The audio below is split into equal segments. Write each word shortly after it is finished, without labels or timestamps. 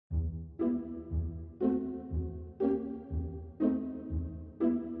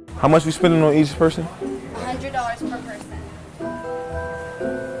How much we spending on each person? $100 per person.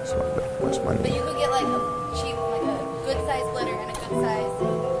 That's not that much money. But you could get like a cheap, like a good size blender and a good size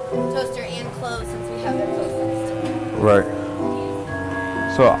toaster and clothes since we have their clothes. Right.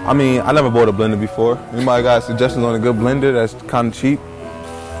 So, I mean, I never bought a blender before. Anybody got suggestions on a good blender that's kind of cheap?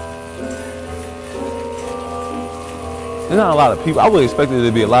 There's not a lot of people. I would expect there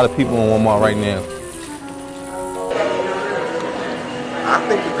to be a lot of people in Walmart right now. I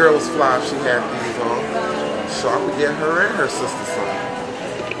think the girl was fly if she had these on. So I could get her and her sister some.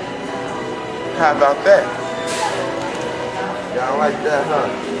 How about that? Y'all like that, huh?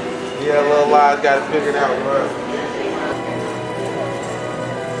 Yeah, little lies got it figured out, bro.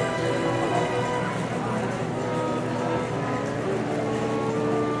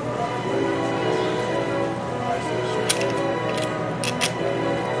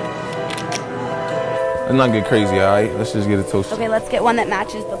 Let's not get crazy, all right? Let's just get a toaster. Okay, let's get one that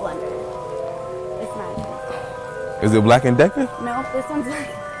matches the blender. This matches. Is it Black & Decker? No, this one's like,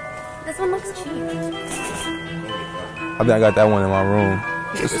 this one looks cheap. I think I got that one in my room.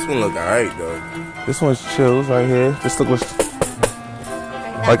 This one look alright though. This one's chills right here. This look Not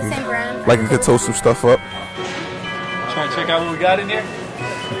like the same brand. like it could toast some stuff up. Trying to check out what we got in here.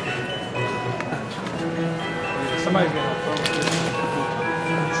 Somebody's gonna throw this.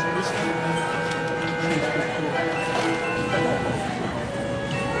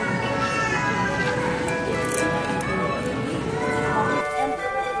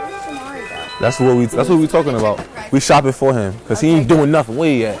 That's what we talking about. We shopping for him because he ain't doing nothing. Where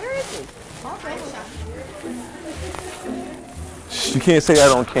he at? You can't say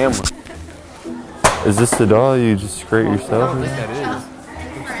that on camera. Is this the doll you just create yourself? I think that is.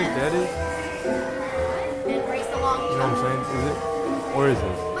 You think that is? You know what I'm saying? Is it? Or is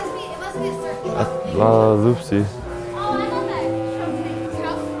it? Loopsy.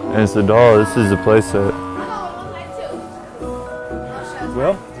 And it's the doll. This is the playset.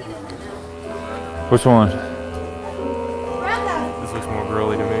 Well, Which one? this looks more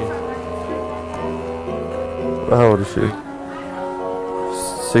girly to me. How old is she?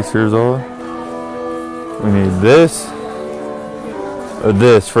 6 years old? We need this or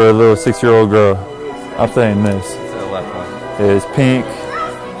this for a little 6-year-old girl. I'm saying this. It's the left one. Yeah, it's pink.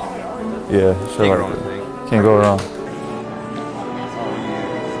 Yeah, sure. Can't go wrong with pink. Can't go wrong.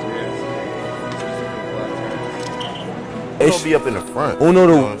 It'll be up in the front. Uno, You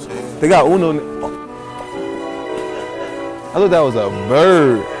know what I'm saying? they got Uno. I thought that was a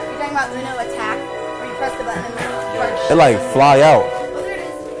bird. You're talking about Uno Attack, where you press the button and the card It like fly out. Oh, there it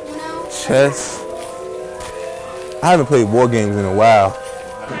is. Uno. Chess. I haven't played war games in a while.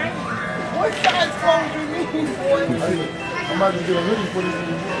 What size clothes you need, boy? I'm about to get a hoodie for this.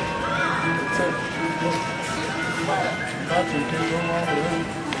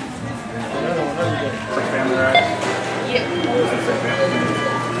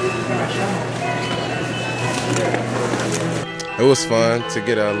 It was fun to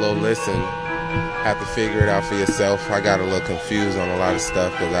get a little list and have to figure it out for yourself. I got a little confused on a lot of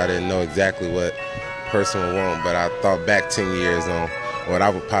stuff because I didn't know exactly what person would want, but I thought back 10 years on what I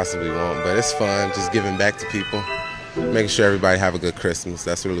would possibly want. But it's fun just giving back to people, making sure everybody have a good Christmas.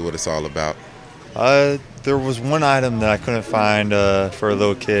 That's really what it's all about. There was one item that I couldn't find for a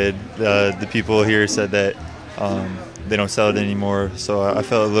little kid. The people here said that they don't sell it anymore, so I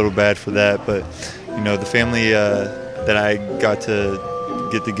felt a little bad for that. But you know, the family that I got to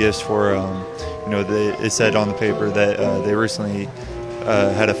get the gifts for, you know, it said on the paper that they recently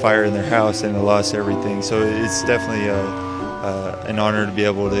had a fire in their house and they lost everything. So it's definitely an honor to be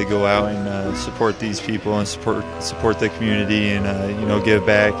able to go out and support these people and support the community and you know, give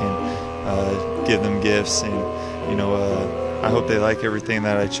back and give them gifts. And you know, I hope they like everything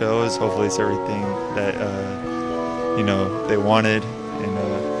that I chose. Hopefully it's everything that you know, they wanted. And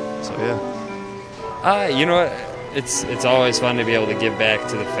so yeah. You know what? It's always fun to be able to give back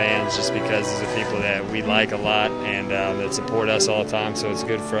to the fans just because these are people that we like a lot and that support us all the time. So it's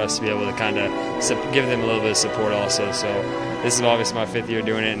good for us to be able to kind of give them a little bit of support also. So this is obviously my 5th year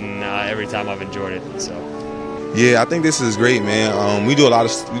doing it, and every time I've enjoyed it. So. Yeah, I think this is great, man. We do a lot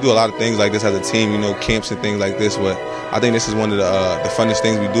of things like this as a team, you know, camps and things like this. But I think this is one of the funnest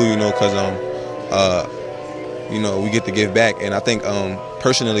things we do, you know, because you know, we get to give back. And I think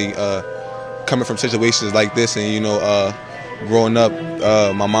personally, coming from situations like this, and you know, growing up,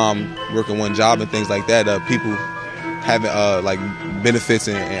 my mom working one job and things like that, people having like benefits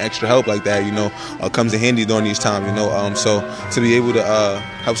and extra help like that, you know, comes in handy during these times, you know. So to be able to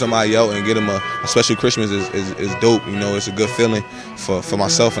help somebody out and get them a special Christmas is dope, you know. It's a good feeling for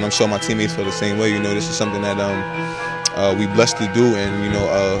myself, and I'm sure my teammates feel the same way, you know. This is something that we blessed to do, and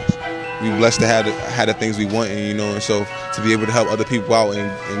we blessed to have the things we want, and so to be able to help other people out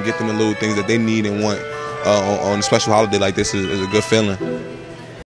and get them the little things that they need and want on a special holiday like this is a good feeling.